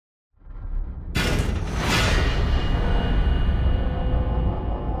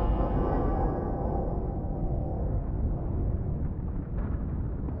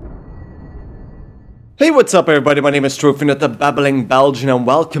Hey, what's up everybody, my name is Trophy, the Babbling Belgian, and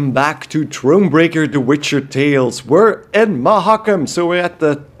welcome back to Thronebreaker The Witcher Tales. We're in Mahakam, so we're at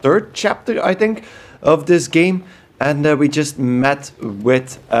the third chapter, I think, of this game. And we just met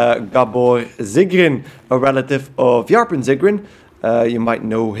with Gabor Zigrin, a relative of Jarpen Zigrin. You might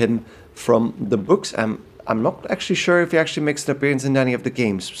know him from the books. I'm not actually sure if he actually makes an appearance in any of the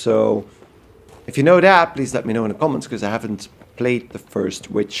games. So, if you know that, please let me know in the comments, because I haven't played the first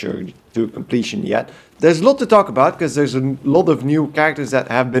Witcher to completion yet. There's a lot to talk about, because there's a lot of new characters that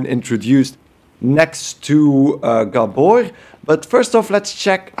have been introduced next to Gabor. But first off, let's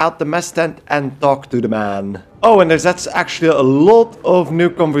check out the mess tent and talk to the man. Oh, and that's actually a lot of new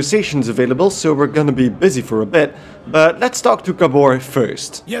conversations available, so we're gonna be busy for a bit. But let's talk to Gabor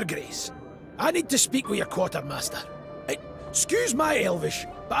first. Your Grace, I need to speak with your quartermaster. Excuse my Elvish,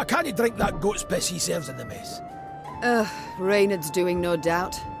 but I can't drink that goat's piss he serves in the mess. Reynard's doing, no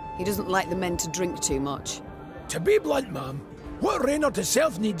doubt. He doesn't like the men to drink too much. To be blunt, ma'am, what Reynard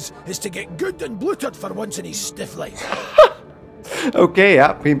himself needs is to get good and bloated for once in his stiff life. Okay,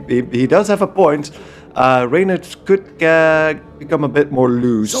 yeah, he does have a point. Reynard could become a bit more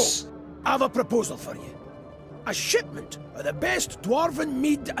loose. So, I have a proposal for you. A shipment of the best dwarven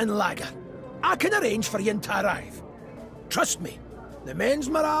mead and lager. I can arrange for you to arrive. Trust me, the men's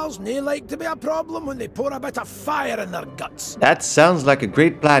morale's nae like to be a problem when they pour a bit of fire in their guts. That sounds like a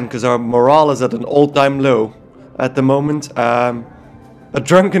great plan, because our morale is at an all-time low at the moment. A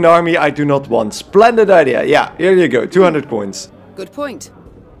drunken army I do not want. Splendid idea. Yeah, here you go, 200 coins. Good point.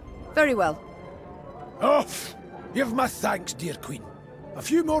 Very well. Oh, give my thanks, dear Queen. A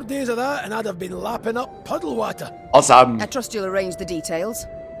few more days of that and I'd have been lapping up puddle water. Awesome. I trust you'll arrange the details.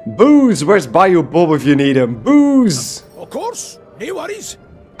 Booze! Where's Bayou Bob if you need him? Booze! Of course, no worries.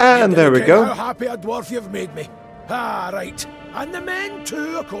 And there we go. How happy a dwarf you've made me. Ah, right. And the men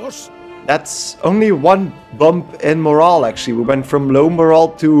too, of course. That's only one bump in morale, actually. We went from low morale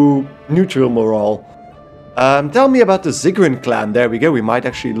to neutral morale. Tell me about the Zigrin clan. There we go. We might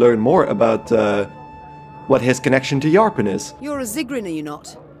actually learn more about what his connection to Jarpen is. You're a Zigrin, are you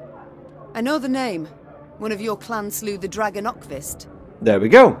not? I know the name. One of your clan slew the dragon Ockvist. There we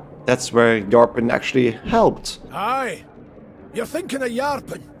go. That's where Jarpen actually helped. Aye. You're thinking of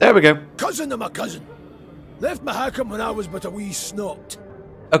Jarpen. There we go. Cousin of my cousin. Left Mahakam when I was but a wee snot.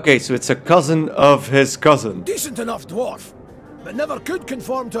 Okay, so it's a cousin of his cousin. Decent enough dwarf, but never could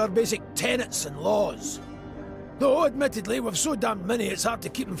conform to our basic tenets and laws. Though, admittedly, we've so damned many it's hard to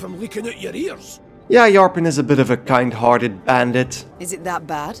keep them from leaking out your ears. Yeah, Jarpen is a bit of a kind-hearted bandit. Is it that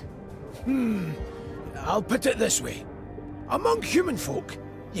bad? I'll put it this way. Among human folk,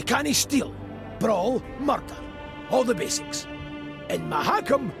 you can't steal, brawl, murder. All the basics. In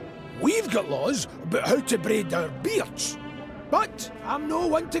Mahakam, we've got laws about how to braid our beards. But I'm no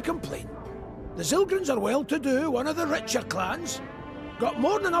one to complain. The Zilgrins are well-to-do, one of the richer clans. Got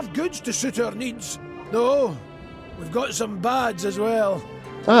more than enough goods to suit our needs. Though, we've got some bads as well.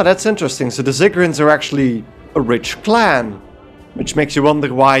 Ah, that's interesting. So the Zigrins are actually a rich clan. Which makes you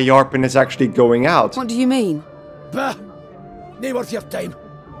wonder why Jarpen is actually going out. What do you mean? Bah! Nae worth your time.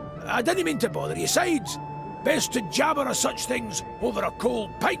 I didn't mean to bother you. Sides, best to jabber of such things over a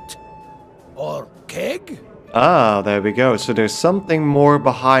cold pint. Or keg? Ah, there we go. So there's something more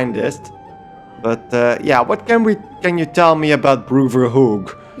behind it. But yeah, what can you tell me about Bruver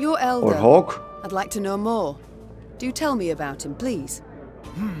Hoog? Your elder. Or Hog? I'd like to know more. Do tell me about him, please.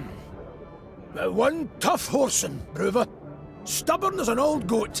 One tough horseman, Bruver. Stubborn as an old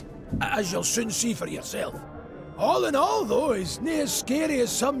goat, as you'll soon see for yourself. All in all, though, he's nae as scary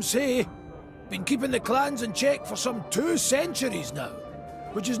as some say. Been keeping the clans in check for some 2 centuries now.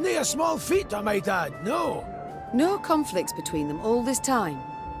 Which is nae a small feat, I might add, no. No conflicts between them all this time.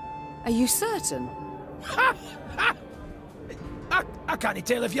 Are you certain? Ha! Ha! I can't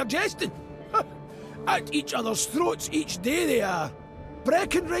tell if you're jesting. At each other's throats each day they are.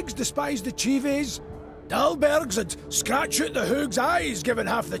 Breckenriggs despise the Chives. Dalbergs would scratch out the Hoog's eyes given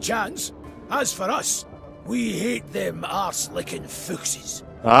half the chance. As for us, we hate them arse-licking foxes.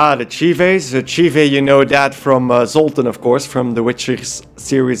 Ah, the Chives. The Chive, you know that from Zoltan, of course, from the Witcher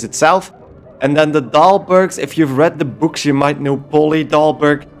series itself. And then the Dalbergs, if you've read the books, you might know Polly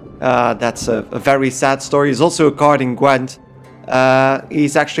Dalberg. That's a very sad story. He's also a card in Gwent.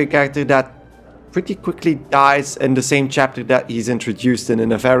 He's actually a character that pretty quickly dies in the same chapter that he's introduced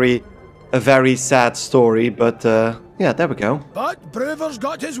in a very sad story. But yeah, there we go. But Bruver's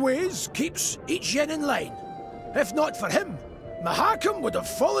got his ways, keeps each yin in line. If not for him, Mahakam would have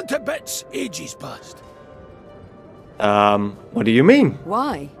fallen to bits ages past. What do you mean?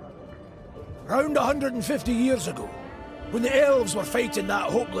 Why? Round 150 years ago, when the elves were fighting that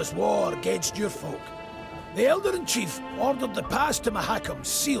hopeless war against your folk, The Elder-in-Chief ordered the pass to Mahakam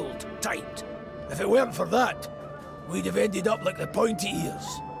sealed tight. If it weren't for that, we'd have ended up like the pointy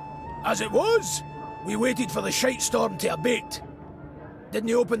ears. As it was, we waited for the shite storm to abate.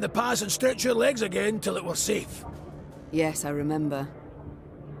 Didn't open the pass and stretch your legs again till it were safe. Yes, I remember.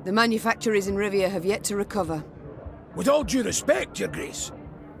 The manufacturers in Rivia have yet to recover. With all due respect, Your Grace,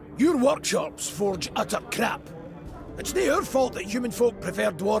 your workshops forge utter crap. It's not your fault that human folk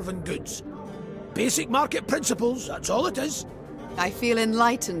prefer dwarven goods. Basic market principles, that's all it is. I feel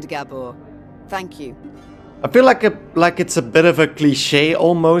enlightened, Gabor. Thank you. I feel like it's a bit of a cliche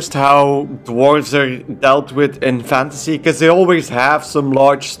almost how dwarves are dealt with in fantasy, because they always have some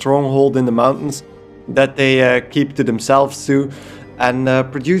large stronghold in the mountains that they keep to themselves too, and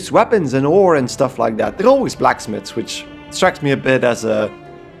produce weapons and ore and stuff like that. They're always blacksmiths, which strikes me a bit as a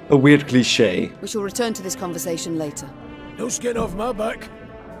weird cliche. We shall return to this conversation later. No skin off my back.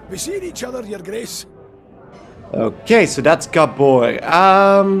 We seen each other, Your Grace. Okay, so that's Gabor.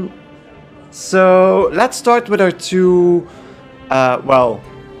 So let's start with our two, well,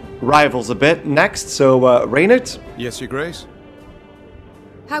 rivals a bit next. So, Reynard? Yes, Your Grace?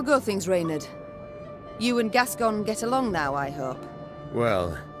 How go things, Reynard? You and Gascon get along now, I hope.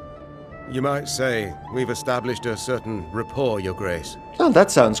 Well, you might say we've established a certain rapport, Your Grace. Oh,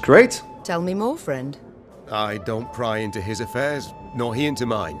 that sounds great. Tell me more, friend. I don't pry into his affairs, nor he into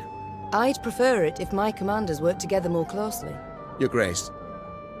mine. I'd prefer it if my commanders worked together more closely. Your Grace,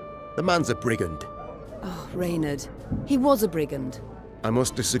 the man's a brigand. Oh, Reynard. He was a brigand. I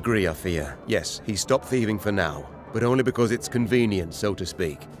must disagree, I fear. Yes, he stopped thieving for now, but only because it's convenient, so to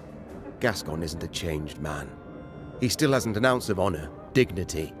speak. Gascon isn't a changed man. He still hasn't an ounce of honor,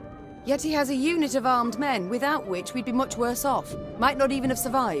 dignity. Yet he has a unit of armed men, without which we'd be much worse off. Might not even have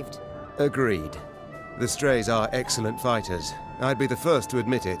survived. Agreed. The Strays are excellent fighters. I'd be the first to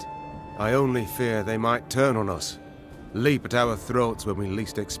admit it. I only fear they might turn on us. Leap at our throats when we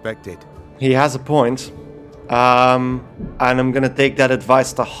least expect it. He has a point. And I'm gonna take that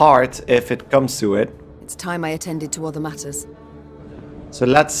advice to heart if it comes to it. It's time I attended to other matters. So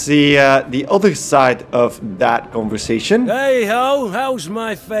let's see the other side of that conversation. Hey ho, how's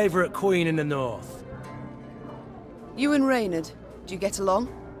my favourite queen in the north? You and Reynard, do you get along?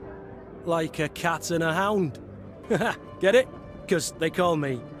 Like a cat and a hound. Get it? 'Cause they call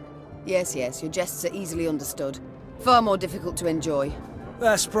me. Yes, yes, your jests are easily understood. Far more difficult to enjoy.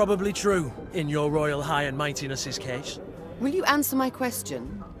 That's probably true, in your royal high and mightiness's case. Will you answer my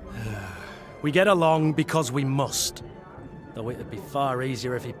question? We get along because we must. Though it'd be far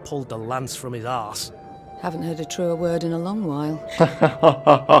easier if he pulled the lance from his arse. Haven't heard a truer word in a long while.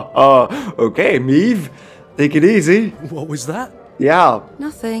 Okay, Meave, take it easy. What was that? Yeah,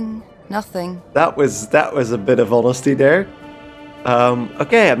 Nothing, nothing. that was a bit of honesty there.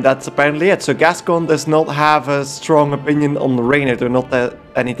 Okay, and that's apparently it. So Gascon does not have a strong opinion on Reynard, or not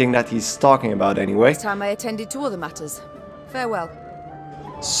anything that he's talking about anyway. It's time I attended to other matters. Farewell.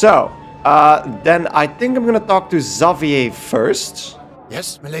 So, then I think I'm gonna talk to Xavier first.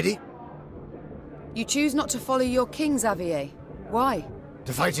 Yes, milady? You choose not to follow your king, Xavier. Why?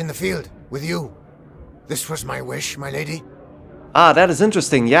 To fight in the field, with you. This was my wish, my lady. Ah, that is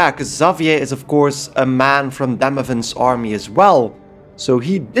interesting, yeah, because Xavier is of course a man from Damavin's army as well. So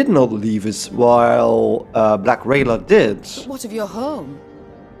he did not leave us while Black Rayla did. But what of your home?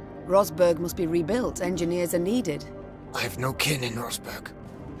 Rosberg must be rebuilt. Engineers are needed. I have no kin in Rosberg.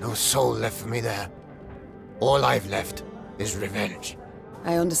 No soul left for me there. All I've left is revenge.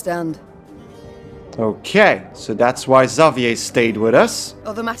 I understand. Okay, so that's why Xavier stayed with us.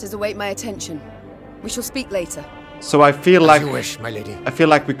 Other matters await my attention. We shall speak later. So I feel like As you wish, my lady. I feel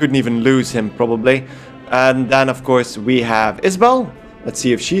like we couldn't even lose him probably. And then of course we have Isabel. Let's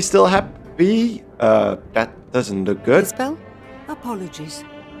see if she's still happy. That doesn't look good. Isabel? Apologies.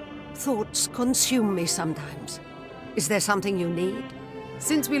 Thoughts consume me sometimes. Is there something you need?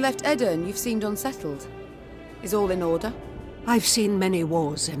 Since we left Edirne, you've seemed unsettled. Is all in order? I've seen many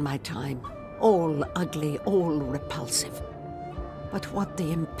wars in my time. All ugly, all repulsive. But what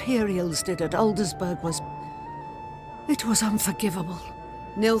the Imperials did at Aldersburg was... it was unforgivable.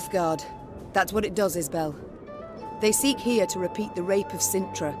 Nilfgaard. That's what it does, Isabel. They seek here to repeat the rape of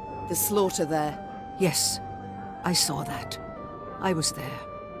Sintra, the slaughter there. Yes, I saw that. I was there.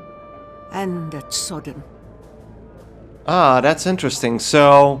 And at Sodden. Ah, that's interesting.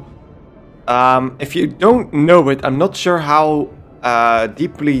 So, if you don't know it, I'm not sure how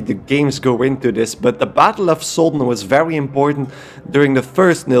deeply the games go into this, but the Battle of Sodden was very important during the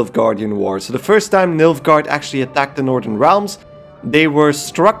first Nilfgaardian War. So the first time Nilfgaard actually attacked the Northern Realms, they were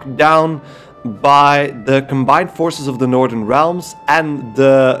struck down by the combined forces of the Northern Realms and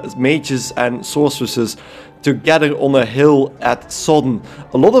the mages and sorceresses together on a hill at Sodden.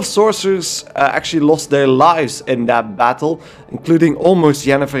 A lot of sorcerers actually lost their lives in that battle, including almost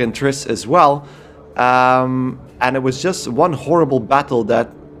Yennefer and Triss as well. And it was just one horrible battle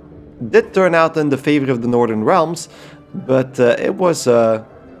that did turn out in the favor of the Northern Realms, but it was,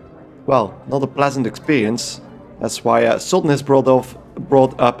 well, not a pleasant experience. That's why Sodden is brought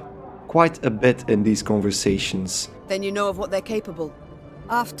up quite a bit in these conversations. Then you know of what they're capable.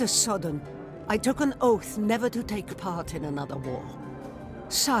 After Sodden, I took an oath never to take part in another war.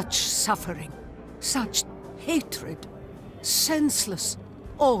 Such suffering, such hatred, senseless,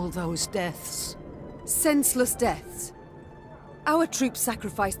 all those deaths. Senseless deaths. Our troops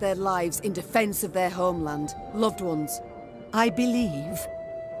sacrificed their lives in defense of their homeland, loved ones. I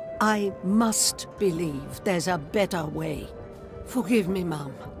must believe there's a better way. Forgive me,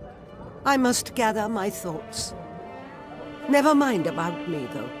 Mum. I must gather my thoughts. Never mind about me,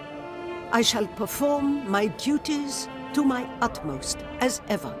 though. I shall perform my duties to my utmost, as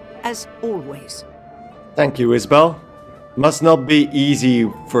ever, as always. Thank you, Isabel. Must not be easy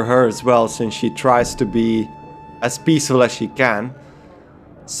for her as well, since she tries to be as peaceful as she can.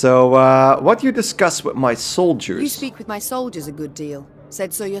 So, what you discuss with my soldiers? You speak with my soldiers a good deal.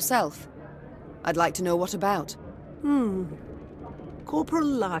 Said so yourself. I'd like to know what about. Corporal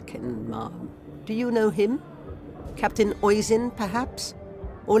Larkin, Ma'am. Do you know him? Captain Oisin, perhaps?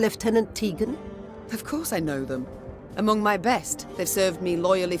 Or Lieutenant Tegan? Of course I know them. Among my best. They've served me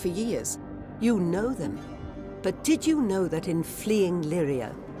loyally for years. You know them. But did you know that in fleeing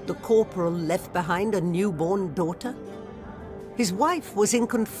Lyria, the corporal left behind a newborn daughter? His wife was in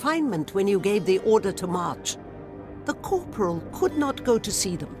confinement when you gave the order to march. The corporal could not go to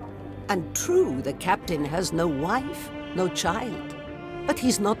see them. And true, the captain has no wife, no child. But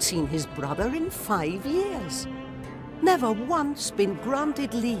he's not seen his brother in 5 years. Never once been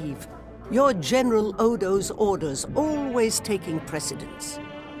granted leave. Your General Odo's orders always taking precedence.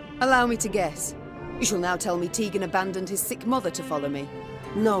 Allow me to guess. You shall now tell me Tegan abandoned his sick mother to follow me.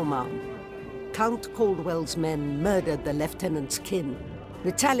 No, Ma'am. Count Caldwell's men murdered the lieutenant's kin.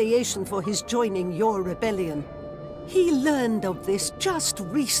 Retaliation for his joining your rebellion. He learned of this just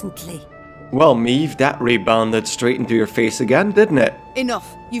recently. Well, Meave, that rebounded straight into your face again, didn't it?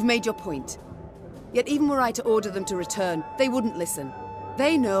 Enough. You've made your point. Yet even were I to order them to return, they wouldn't listen.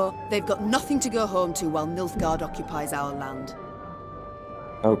 They know they've got nothing to go home to while Nilfgaard occupies our land.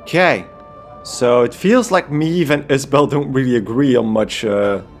 Okay. So it feels like Meave and Isabel don't really agree on much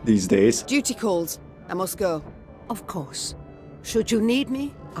these days. Duty calls. I must go. Of course. Should you need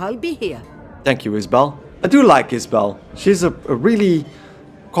me, I'll be here. Thank you, Isabel. I do like Isabel. She's a really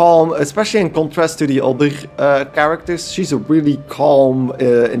calm, especially in contrast to the other characters. She's a really calm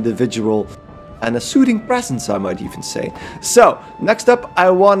individual. And a soothing presence, I might even say. So, next up,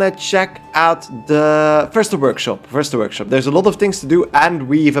 I want to check out the workshop. There's a lot of things to do, and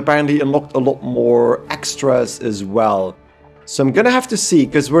we've apparently unlocked a lot more extras as well. So I'm gonna have to see,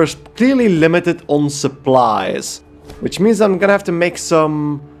 because we're clearly limited on supplies. Which means I'm gonna have to make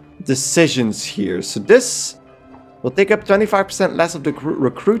some decisions here. So this will take up 25% less of the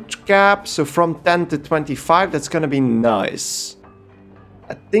recruit cap. So from 10 to 25, that's gonna be nice.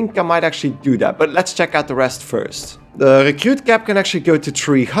 I think I might actually do that, but let's check out the rest first. The recruit cap can actually go to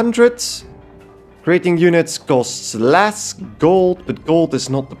 300. Creating units costs less gold, but gold is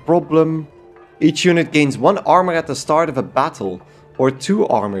not the problem. Each unit gains 1 armor at the start of a battle, or 2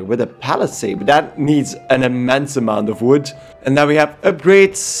 armor with a palisade, but that needs an immense amount of wood. And then we have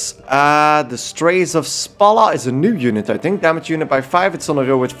upgrades. The Strays of Spala is a new unit, I think. Damage unit by 5, it's on a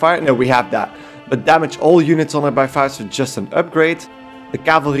row with fire. No, we have that. But damage all units on it by 5, so just an upgrade. The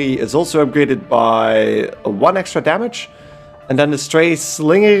cavalry is also upgraded by 1 extra damage. And then the Stray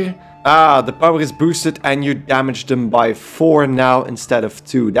Slinger. The power is boosted and you damage them by 4 now instead of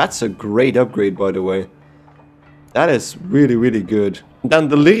 2. That's a great upgrade, by the way. That is really, really good. Then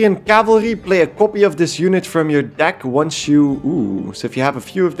the Lyrian Cavalry, play a copy of this unit from your deck once you... Ooh, so if you have a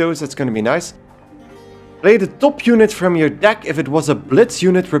few of those, that's going to be nice. Play the top unit from your deck. If it was a Blitz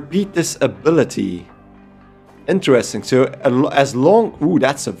unit, repeat this ability. Interesting. So as long... Ooh,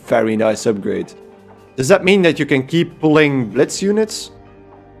 that's a very nice upgrade. Does that mean that you can keep pulling Blitz units?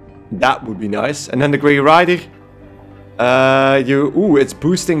 That would be nice. And then the Grey Rider. Ooh, it's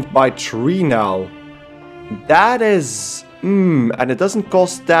boosting by 3 now. That is... and it doesn't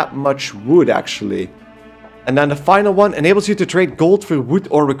cost that much wood, actually. And then the final one enables you to trade gold for wood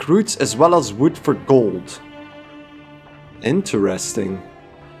or recruits, as well as wood for gold. Interesting.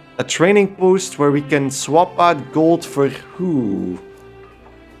 A training post where we can swap out gold for who?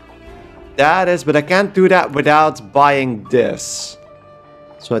 that is, but I can't do that without buying this.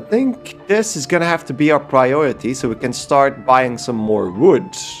 So I think this is gonna have to be our priority, so we can start buying some more wood.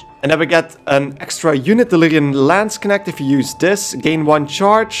 And then we get an extra unit, Delirian Lance Connect, if you use this. Gain 1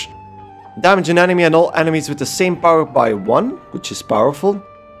 charge. Damage an enemy and all enemies with the same power by 1, which is powerful.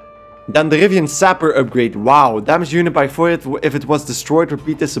 Then the Rivian Sapper upgrade. Wow, damage unit by 4 if it was destroyed.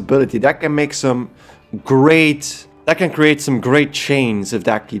 Repeat this ability. That can make some great... That can create some great chains if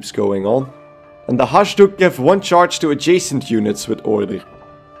that keeps going on. And the Hashduk give 1 charge to adjacent units with order.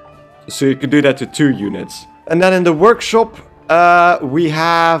 So you can do that to 2 units. And then in the workshop, we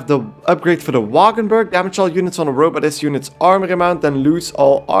have the upgrade for the Wagenburg. Damage all units on a row by this unit's armor amount. Then lose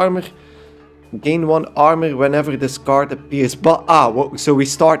all armor. Gain 1 armor whenever this card appears. So we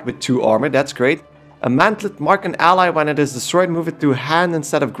start with 2 armor. That's great. A mantlet, mark an ally when it is destroyed. Move it to hand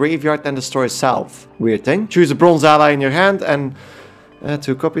instead of graveyard, then destroy itself. Weird thing. Choose a bronze ally in your hand and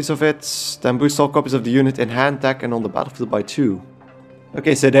 2 copies of it. Then boost all copies of the unit in hand, deck, and on the battlefield by 2.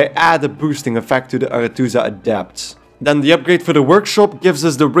 Okay, so they add a boosting effect to the Aretusa Adept. Then the upgrade for the workshop gives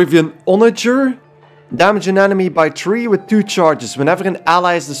us the Rivian Onager. Damage an enemy by 3 with 2 charges. Whenever an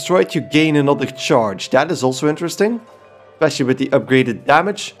ally is destroyed, you gain another charge. That is also interesting. Especially with the upgraded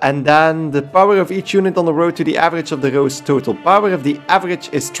damage. And then the power of each unit on the row to the average of the row's total power. If the average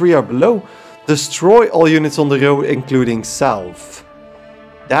is 3 or below, destroy all units on the row, including self.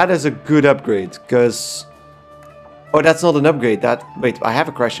 That is a good upgrade, because... Oh, that's not an upgrade. Wait, I have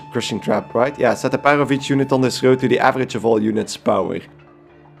a crushing trap, right? Yeah, set the power of each unit on this row to the average of all units' power.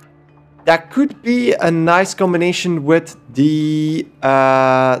 That could be a nice combination with the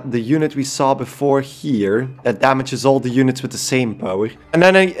unit we saw before here. That damages all the units with the same power. And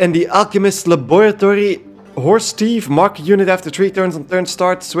then in the Alchemist Laboratory, Horse Thief, mark a unit after 3 turns on turn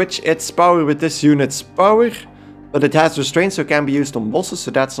start. Switch its power with this unit's power. But it has restraint, so it can be used on bosses,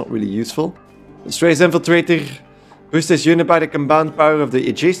 so that's not really useful. The Strays Infiltrator. Boost this unit by the combined power of the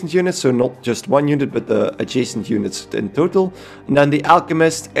adjacent units, so not just 1 unit, but the adjacent units in total. And then the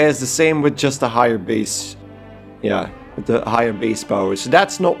Alchemist is the same with just a higher base. Yeah, with the higher base power. So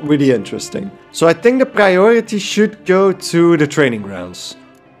that's not really interesting. So I think the priority should go to the training grounds.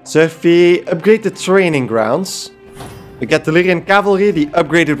 So if we upgrade the training grounds, we get the Lyrian Cavalry, the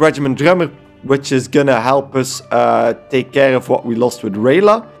upgraded Regiment Drummer, which is gonna help us take care of what we lost with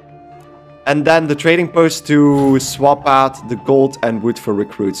Rayla. And then the trading post to swap out the gold and wood for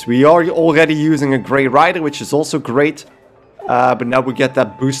recruits. We are already using a Grey Rider, which is also great. But now we get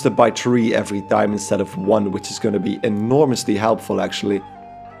that boosted by 3 every time instead of 1, which is going to be enormously helpful actually.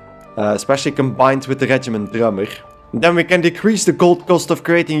 Especially combined with the Regiment Drummer. And then we can decrease the gold cost of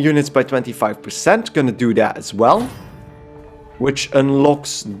creating units by 25%. Gonna do that as well. Which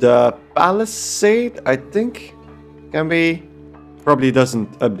unlocks the Palisade, I think. Can be... Probably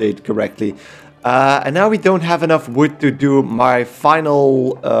doesn't update correctly. And now we don't have enough wood to do my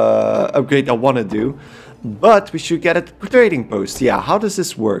final upgrade I want to do. But we should get a trading post. Yeah, how does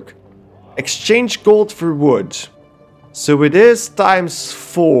this work? Exchange gold for wood. So it is times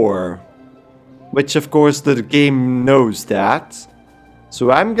 4. Which of course the game knows that.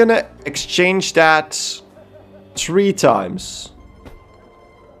 So I'm gonna exchange that 3 times.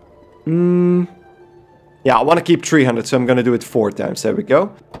 Yeah, I want to keep 300, so I'm going to do it 4 times. There we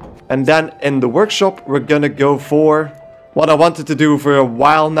go. And then in the workshop, we're going to go for what I wanted to do for a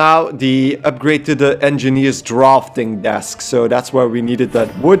while now. The upgrade to the engineer's drafting desk. So that's where we needed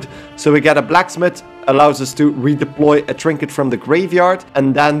that wood. So we get a blacksmith. Allows us to redeploy a trinket from the graveyard.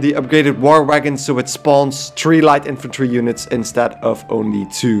 And then the upgraded war wagon. So it spawns 3 light infantry units instead of only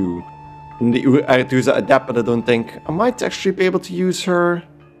 2. And the Aretusa Adept, but I don't think I might actually be able to use her.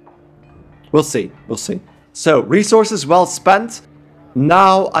 We'll see. We'll see. So, resources well spent.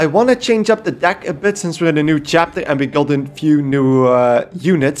 Now, I want to change up the deck a bit since we're in a new chapter and we got a few new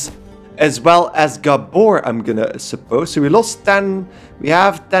units. As well as Gabor, I'm gonna suppose. So we lost 10... We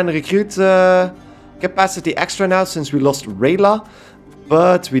have 10 recruit capacity extra now since we lost Rayla.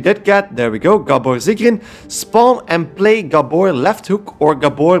 But we did get, there we go, Gabor Zigrin. Spawn and play Gabor left hook or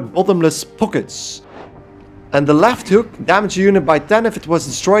Gabor bottomless pockets. And the left hook, damage a unit by 10 if it was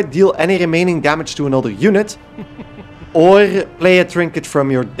destroyed, deal any remaining damage to another unit. Or play a trinket from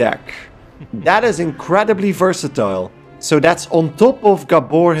your deck. That is incredibly versatile. So that's on top of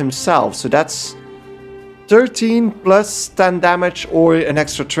Gabor himself. So that's 13 plus 10 damage or an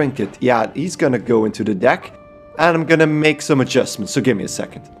extra trinket. Yeah, he's gonna go into the deck. And I'm gonna make some adjustments, so give me a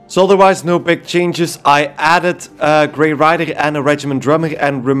second. So otherwise, no big changes. I added a Grey Rider and a Regiment Drummer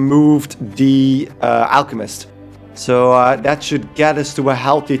and removed the Alchemist. So that should get us to a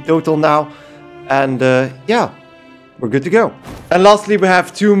healthy total now. And yeah, we're good to go. And lastly, we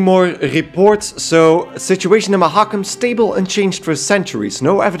have 2 more reports. So, situation in Mahakam stable, unchanged for centuries.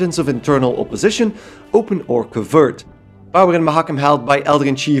 No evidence of internal opposition, open or covert. Power in Mahakam held by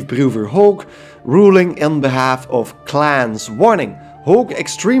Elder-in-Chief Bruver Hogue, ruling on behalf of clans. Warning, Hogue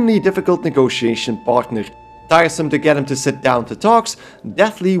extremely difficult negotiation partner. Tiresome to get him to sit down to talks,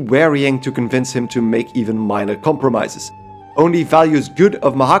 deathly wearying to convince him to make even minor compromises. Only values good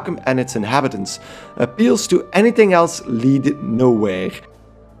of Mahakam and its inhabitants. Appeals to anything else lead nowhere.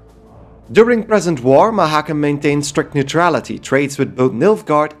 During present war, Mahakam maintains strict neutrality, trades with both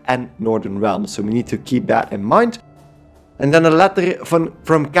Nilfgaard and Northern Realms, so we need to keep that in mind. And then a letter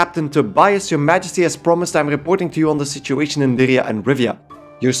from Captain Tobias. Your Majesty, as promised, I'm reporting to you on the situation in Lyria and Rivia.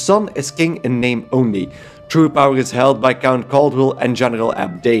 Your son is king in name only. True power is held by Count Caldwell and General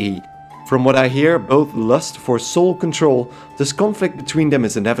Abdehi. From what I hear, both lust for soul control, this conflict between them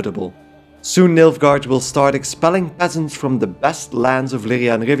is inevitable. Soon Nilfgaard will start expelling peasants from the best lands of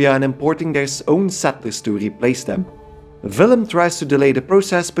Lyria and Rivia and importing their own settlers to replace them. Willem tries to delay the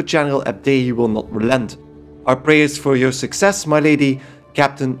process, but General Abdehi will not relent. Our prayers for your success, my lady,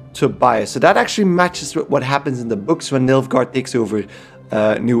 Captain Tobias. So that actually matches with what happens in the books when Nilfgaard takes over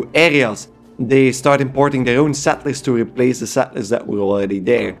new areas. They start importing their own settlers to replace the settlers that were already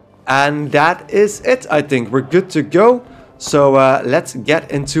there. And that is it, I think. We're good to go. So let's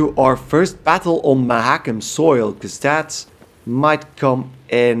get into our first battle on Mahakam soil, because that might come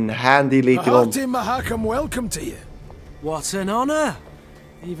in handy later on. Hearty Mahakam welcome to you. What an honor!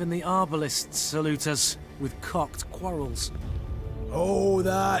 Even the arbalists salute us with cocked quarrels. Oh,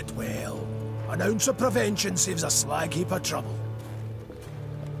 that, well, an ounce of prevention saves a slag heap of trouble.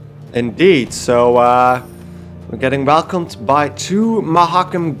 Indeed, so we're getting welcomed by 2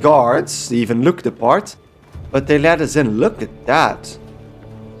 Mahakam guards. They even look the part, but they let us in. Look at that.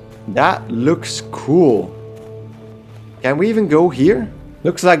 That looks cool. Can we even go here?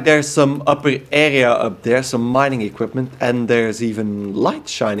 Looks like there's some upper area up there, some mining equipment, and there's even light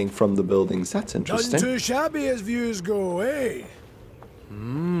shining from the buildings. That's interesting. None too shabby as views go, eh?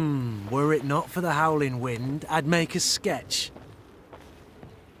 Were it not for the howling wind, I'd make a sketch.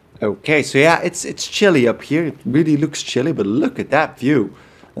 Okay, so yeah, it's chilly up here. It really looks chilly, but look at that view.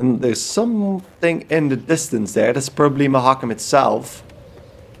 And there's something in the distance there. That's probably Mahakam itself.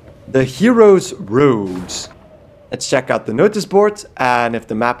 The Heroes' Roads. Let's check out the notice board, and if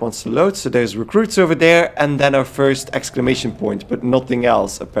the map wants to load. So there's recruits over there, and then our first exclamation point, but nothing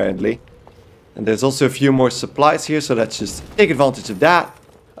else apparently. And there's also a few more supplies here, so let's just take advantage of that.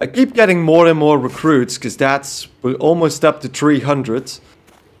 I keep getting more and more recruits, because we're almost up to 300.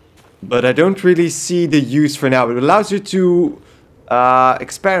 But I don't really see the use for now. It allows you to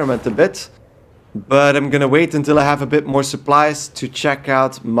experiment a bit. But I'm gonna wait until I have a bit more supplies to check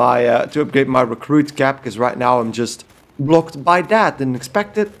out my, to upgrade my recruit cap. Because right now I'm just blocked by that. Didn't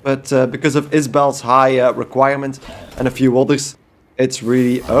expect it. But because of Isbel's high requirement and a few others, it's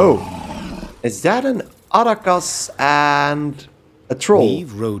really... Oh, is that an Arakas and a troll?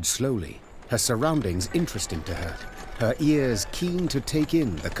 Eve rode slowly, her surroundings interesting to her. Her ears keen to take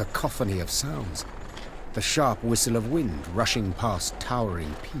in the cacophony of sounds. The sharp whistle of wind rushing past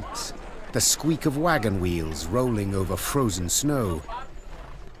towering peaks. The squeak of wagon wheels rolling over frozen snow.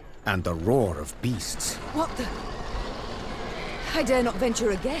 And the roar of beasts. What the... I dare not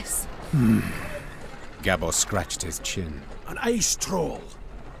venture a guess. Gabor scratched his chin. An ice troll.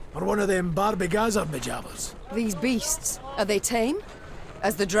 Or one of them Barbigazar majabbers. These beasts, are they tame?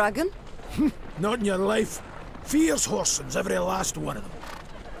 As the dragon? Not in your life. Fierce horsens, every last one of them.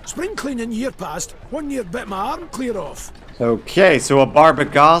 Spring cleaning year past, 1 year bit my arm clear off. Okay, so a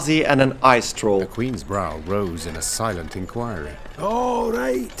Barbagazi and an ice troll. The Queen's brow rose in a silent inquiry. All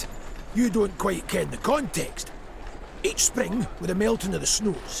right. You don't quite ken the context. Each spring, with the melting of the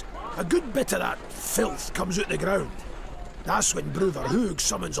snows, a good bit of that filth comes out the ground. That's when Bruver Hoog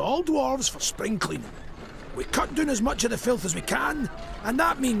summons all dwarves for spring cleaning. We cut down as much of the filth as we can, and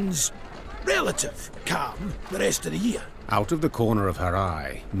that means relative calm the rest of the year. Out of the corner of her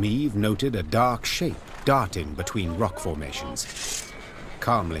eye, Meave noted a dark shape darting between rock formations.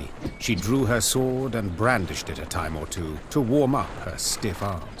 Calmly, she drew her sword and brandished it a time or two to warm up her stiff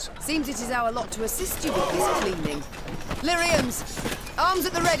arms. Seems it is our lot to assist you with this cleaning. Lyrians, arms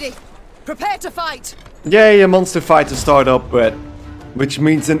at the ready. Prepare to fight. Yay, a monster fight to start up with. Which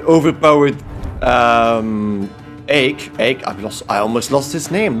means an overpowered Ache, I almost lost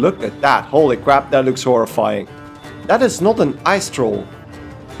his name. Look at that. Holy crap, that looks horrifying. That is not an ice troll.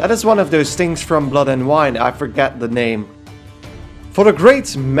 That is one of those things from Blood and Wine. I forget the name. For a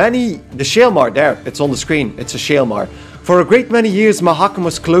great many... The Shaelmar, there, it's on the screen. It's a Shaelmar. For a great many years, Mahakam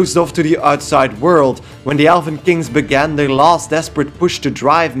was closed off to the outside world. When the Elven Kings began their last desperate push to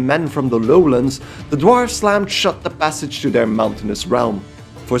drive men from the lowlands, the dwarves slammed shut the passage to their mountainous realm.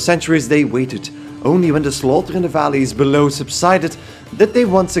 For centuries they waited. Only when the slaughter in the valleys below subsided did they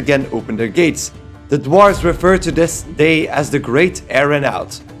once again open their gates. The dwarves refer to this day as the Great Airing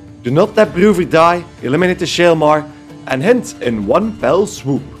Out. Do not let Bruver die, eliminate the Shaelmar, and hint in one fell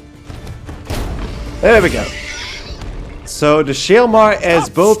swoop. There we go. So the Shaelmar is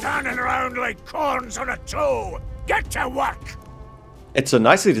both... standing around like corns on a toe! Get to work! It's a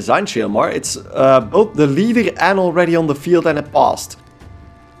nicely designed Shaelmar. It's both the leader and already on the field and it passed.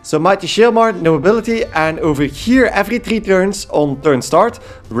 So Mighty Shaelmar, no ability, and over here every 3 turns on turn start,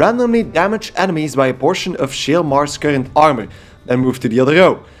 randomly damage enemies by a portion of Shaelmar's current armor. Then move to the other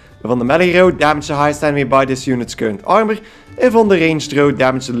row. If on the melee row, damage the highest enemy by this unit's current armor. If on the ranged row,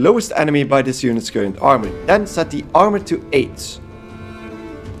 damage the lowest enemy by this unit's current armor. Then set the armor to 8.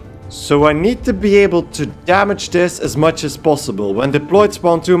 So I need to be able to damage this as much as possible. When deployed,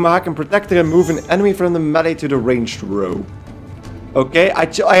 spawn 2 Mahakam Protector and move an enemy from the melee to the ranged row. Okay,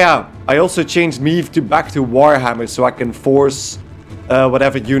 I also changed Meave to back to Warhammer so I can force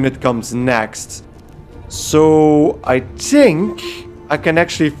whatever unit comes next. So I think I can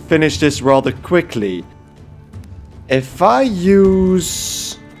actually finish this rather quickly. If I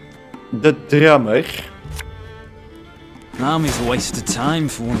use the drummer... Army's a waste of time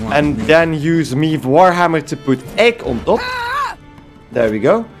for one like and me. then use Meave Warhammer to put Egg on top. There we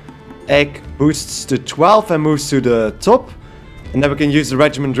go. Egg boosts to 12 and moves to the top. And then we can use the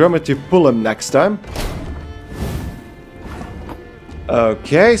Regiment Drummer to pull him next time.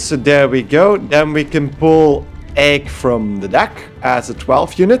 Okay, so there we go. Then we can pull Egg from the deck as a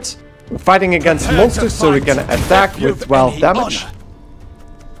 12 unit. We're fighting against monsters, so we can attack with 12 damage.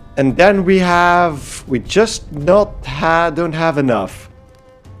 And then we just don't have enough.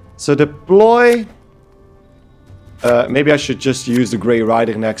 So deploy. Maybe I should just use the Grey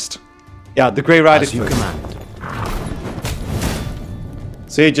Rider next. Yeah, the Grey Rider As you first. command.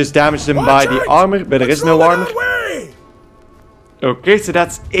 So you just damaged him by the armor, but there is no armor. Okay, so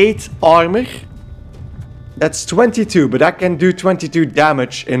that's 8 armor. That's 22, but I can do 22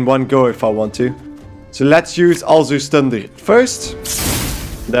 damage in one go if I want to. So let's use Alzur's Thunder first.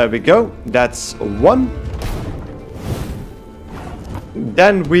 There we go. That's 1.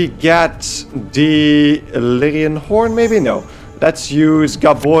 Then we get the Illyrian Horn, maybe? No. Let's use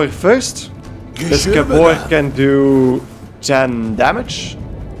Gabor first. This Gabor can do 10 damage.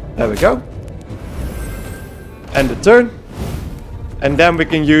 There we go. End the turn. And then we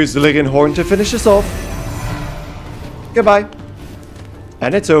can use the Illyrian Horn to finish this off. Goodbye.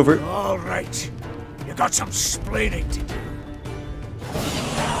 And it's over. Alright. You got some splaining to do.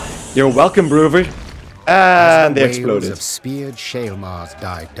 You're welcome, Bruver. And they exploded. Wails of speared Shaelmars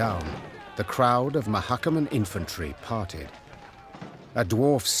died down. The crowd of Mahakaman infantry parted. A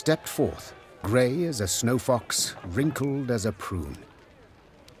dwarf stepped forth, grey as a snow fox, wrinkled as a prune.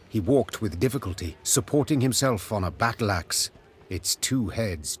 He walked with difficulty, supporting himself on a battle axe, its 2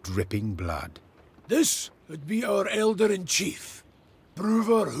 heads dripping blood. This would be our elder-in-chief,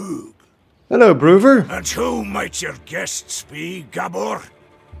 Bruver Hoog. Hello, Bruver. And who might your guests be, Gabor?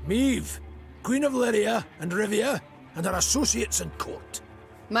 Meave, Queen of Lyria and Rivia, and her associates in court.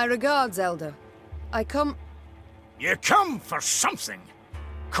 My regards, Elder. I come... You come for something.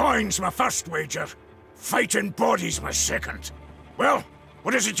 Coin's my first wager. Fighting bodies my second. Well,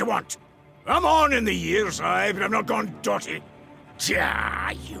 what is it you want? I'm on in the years, aye, but I'm not gone dotty.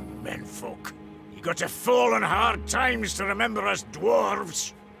 Tja, you menfolk. You got to fall on hard times to remember us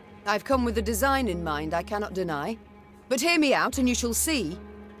dwarves. I've come with a design in mind, I cannot deny. But hear me out and you shall see.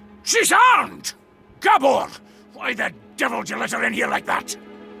 She's armed! Gabor! Why the devil did you let her in here like that?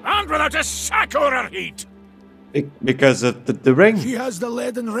 And without a sack or her heat! Because of the ring. She has the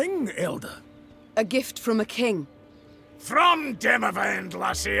leaden ring, Elder. A gift from a king. From Demavend,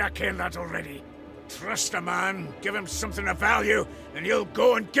 lassie, I ken that already. Trust a man, give him something of value, and he'll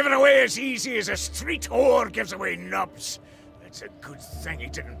go and give it away as easy as a street whore gives away nubs. It's a good thing he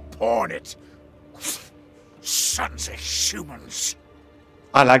didn't pawn it. Sons of humans.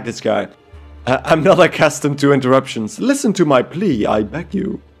 I like this guy. I'm not accustomed to interruptions. Listen to my plea, I beg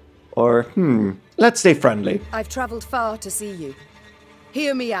you. Or, let's stay friendly. I've travelled far to see you.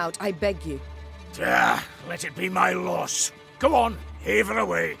 Hear me out, I beg you. Let it be my loss. Go on, haver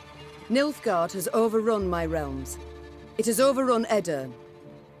away. Nilfgaard has overrun my realms. It has overrun Edirn.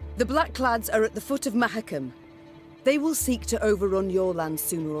 The Blackclads are at the foot of Mahakam. They will seek to overrun your land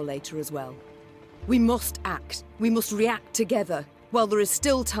sooner or later as well. We must act. We must react together, while there is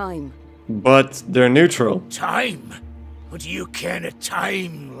still time. But they're neutral. Time? What do you ken of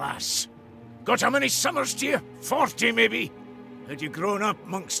time, lass? Got how many summers to you? 40, maybe? Had you grown up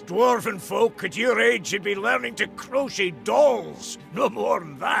amongst dwarven folk at your age, you'd be learning to crochet dolls. No more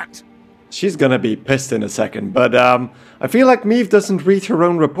than that. She's gonna be pissed in a second, but I feel like Meave doesn't read her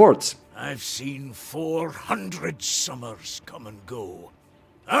own reports. I've seen 400 summers come and go.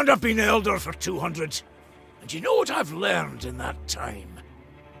 And I've been elder for 200. And you know what I've learned in that time?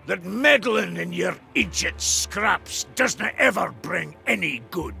 That meddling in your idiot scraps doesn't ever bring any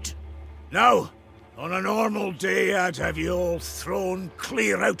good. Now, on a normal day, I'd have you all thrown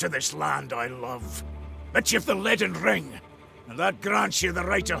clear out of this land I love. But you've the leaden ring, and that grants you the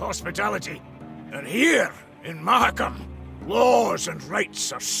right to hospitality. And here, in Mahakam, laws and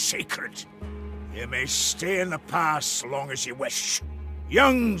rights are sacred. You may stay in the pass long as you wish.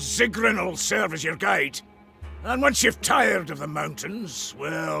 Young Zigrin will serve as your guide. And once you've tired of the mountains,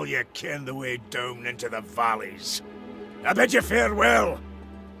 well, you ken the way down into the valleys. I bid you farewell.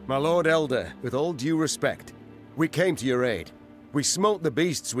 My Lord Elder, with all due respect, we came to your aid. We smote the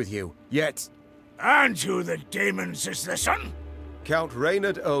beasts with you, yet... And who the demons is this son? Count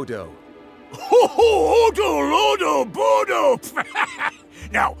Reynard Odo. Ho ho, Odo, Lodo, Bodo!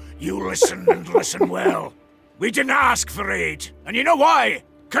 Now, you listen and listen well. We didn't ask for aid, and you know why?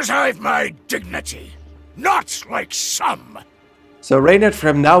 'Cause I've my dignity. Not like some. So Reynard,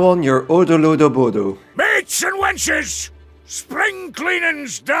 from now on, you're Odolodo Bodo. Mates and wenches! Spring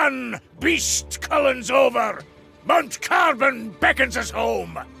cleaning's done, beast culling's over. Mount Carbon beckons us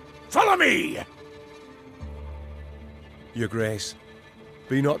home. Follow me! Your Grace,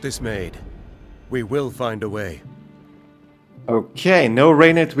 be not dismayed. We will find a way. Okay, no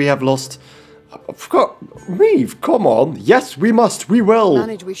Reynard, we have lost... Of course, Meave, come on. Yes, we must, we will.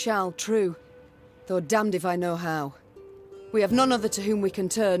 Manage we shall, true. Though damned if I know how. We have none other to whom we can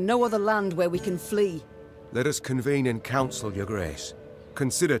turn, no other land where we can flee. Let us convene in council, Your Grace.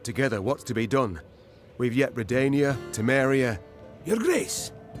 Consider together what's to be done. We've yet Redania, Temeria... Your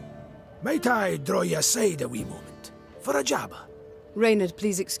Grace, might I draw you aside a wee moment? For a jabber? Reynard,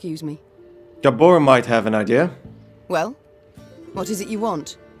 please excuse me. Gabor might have an idea. Well, what is it you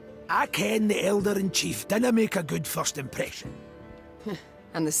want? I ken the Elder-in-Chief didn't make a good first impression.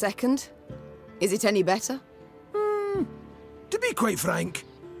 And the second? Is it any better? To be quite frank,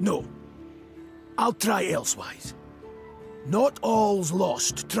 no. I'll try elsewise. Not all's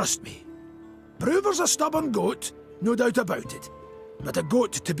lost, trust me. Brewer's a stubborn goat, no doubt about it. But a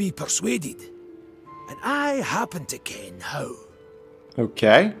goat to be persuaded. And I happen to ken how.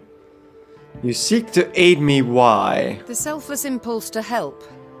 Okay. You seek to aid me, why? The selfless impulse to help.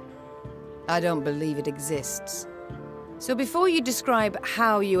 I don't believe it exists. So before you describe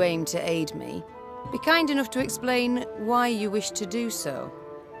how you aim to aid me, be kind enough to explain why you wish to do so.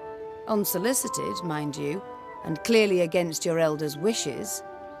 Unsolicited, mind you, and clearly against your elder's wishes.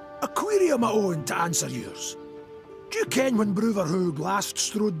 A query of my own to answer yours. Do you ken when Brewer Hoog last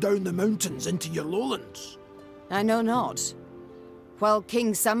strode down the mountains into your lowlands? I know not. While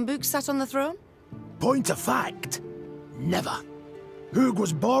King Sambuk sat on the throne? Point of fact, never. Hoog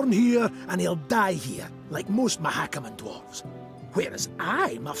was born here and he'll die here, like most Mahakaman dwarves. Whereas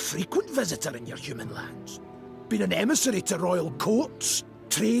I'm a frequent visitor in your human lands. Been an emissary to royal courts,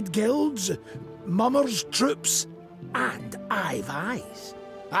 trade guilds, mummers' troops, and I've eyes.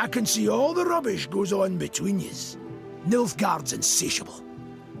 I can see all the rubbish goes on between yous. Nilfgaard's insatiable.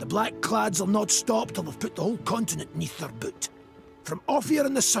 The Blackclads will not stop till they've put the whole continent neath their boot. From Ophir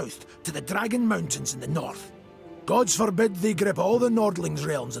in the south to the Dragon Mountains in the north. Gods forbid they grip all the Nordlings'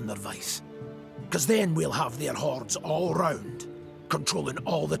 realms in their vice. 'Cause then we'll have their hordes all round, controlling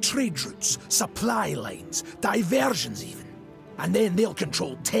all the trade routes, supply lines, diversions even. And then they'll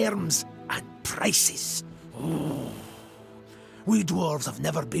control terms and prices. Ooh. We dwarves have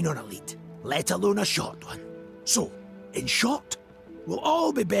never been on a lead, let alone a short one. So, in short, we'll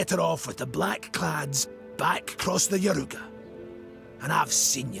all be better off with the Blackclads back across the Yaruga. And I've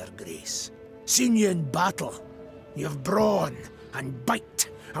seen your grace. Seen you in battle. You've brawn and bite,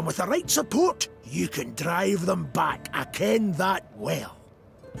 and with the right support, you can drive them back. I ken that well.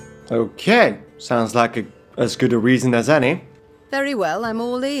 Okay, sounds like as good a reason as any. Very well, I'm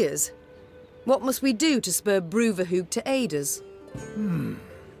all ears. What must we do to spur Brewerhoog to aid us?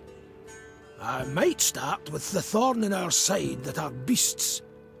 I might start with the thorn in our side that are beasts.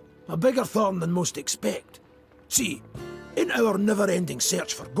 A bigger thorn than most expect. See, in our never-ending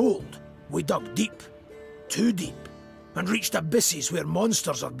search for gold, we dug deep. Too deep. And reached abysses where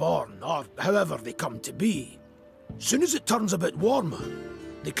monsters are born, or however they come to be. Soon as it turns a bit warmer,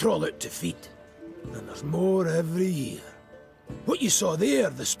 they crawl out to feed. And there's more every year. What you saw there,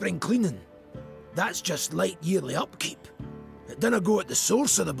 the spring cleaning, That's just light yearly upkeep. It dinna go at the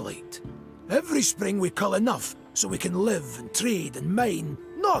source of the blight. Every spring we cull enough so we can live and trade and mine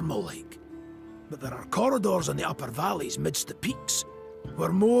normal-like. But there are corridors in the upper valleys midst the peaks,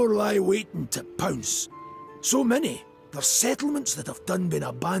 where more lie waiting to pounce. So many, there's settlements that have done been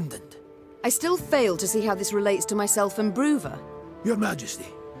abandoned. I still fail to see how this relates to myself and Bruver. Your Majesty,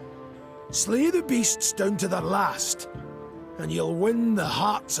 slay the beasts down to their last, and you'll win the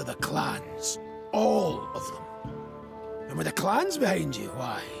hearts of the clans. All of them. And with the clans behind you,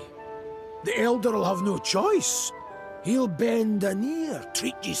 why, the Elder will have no choice. He'll bend an ear,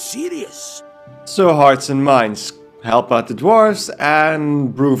 treat you serious. So hearts and minds, help out the dwarves,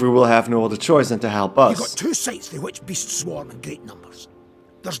 and Bruver will have no other choice than to help us. You've got two sites through which beasts swarm in great numbers.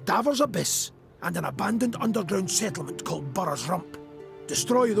 There's Davor's Abyss, and an abandoned underground settlement called Burr's Rump.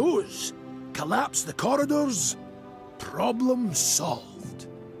 Destroy those, collapse the corridors, problem solved.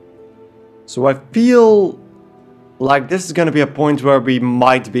 So I feel like this is going to be a point where we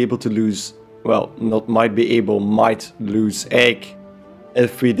might be able to lose, well, not might be able, might lose Egg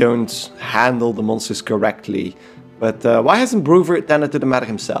if we don't handle the monsters correctly. But why hasn't Bruver attended to the matter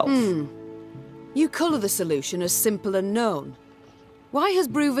himself? You colour the solution as simple and known. Why has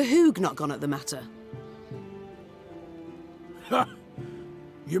Bruver Hoog not gone at the matter? Ha!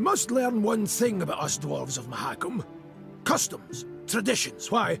 You must learn one thing about us dwarves of Mahakam. Customs,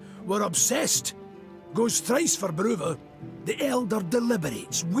 traditions, why, we're obsessed. Goes thrice for Bruver. The Elder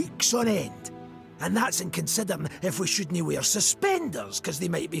deliberates weeks on end. And that's in considering if we shouldn't wear suspenders, because they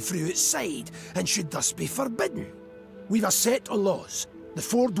might be through outside, and should thus be forbidden. We've a set of laws, the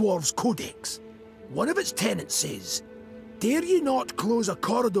Four Dwarves Codex. One of its tenets says, dare ye not close a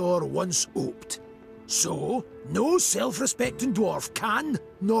corridor once oped. So, no self-respecting dwarf can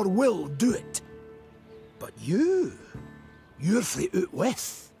nor will do it. But you're free out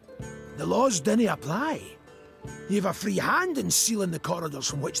with. The laws dinna apply. You've a free hand in sealing the corridors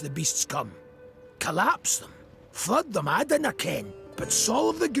from which the beasts come. Collapse them, flood them, I dinna ken, but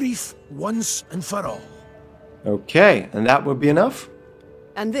solve the grief once and for all. Okay, and that would be enough?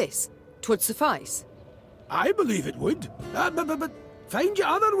 And this, 'twould suffice. I believe it would. But find you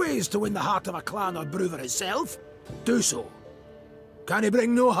other ways to win the heart of a clan or Bruver itself. Do so. Can he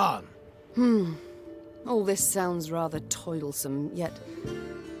bring no harm? All this sounds rather toilsome, yet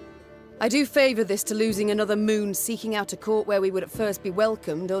I do favour this to losing another moon seeking out a court where we would at first be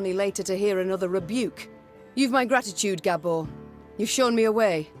welcomed, only later to hear another rebuke. You've my gratitude, Gabor. You've shown me a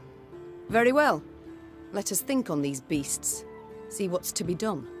way. Very well. Let us think on these beasts. See what's to be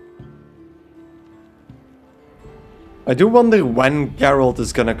done. I do wonder when Geralt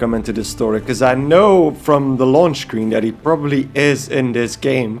is gonna come into the story, because I know from the launch screen that he probably is in this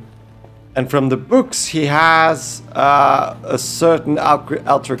game. And from the books, he has a certain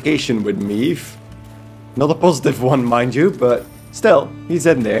altercation with Meave. Not a positive one, mind you, but still, he's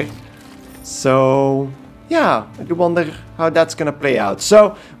in there. So, yeah, I do wonder how that's gonna play out.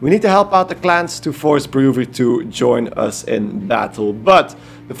 So, we need to help out the clans to force Bruver to join us in battle. But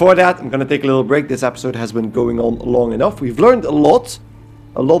before that, I'm gonna take a little break. This episode has been going on long enough. We've learned a lot.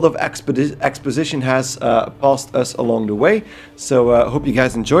 A lot of exposition has passed us along the way. So, hope you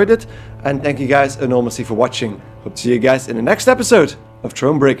guys enjoyed it. And thank you guys enormously for watching. Hope to see you guys in the next episode of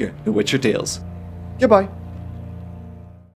Thronebreaker, The Witcher Tales. Goodbye.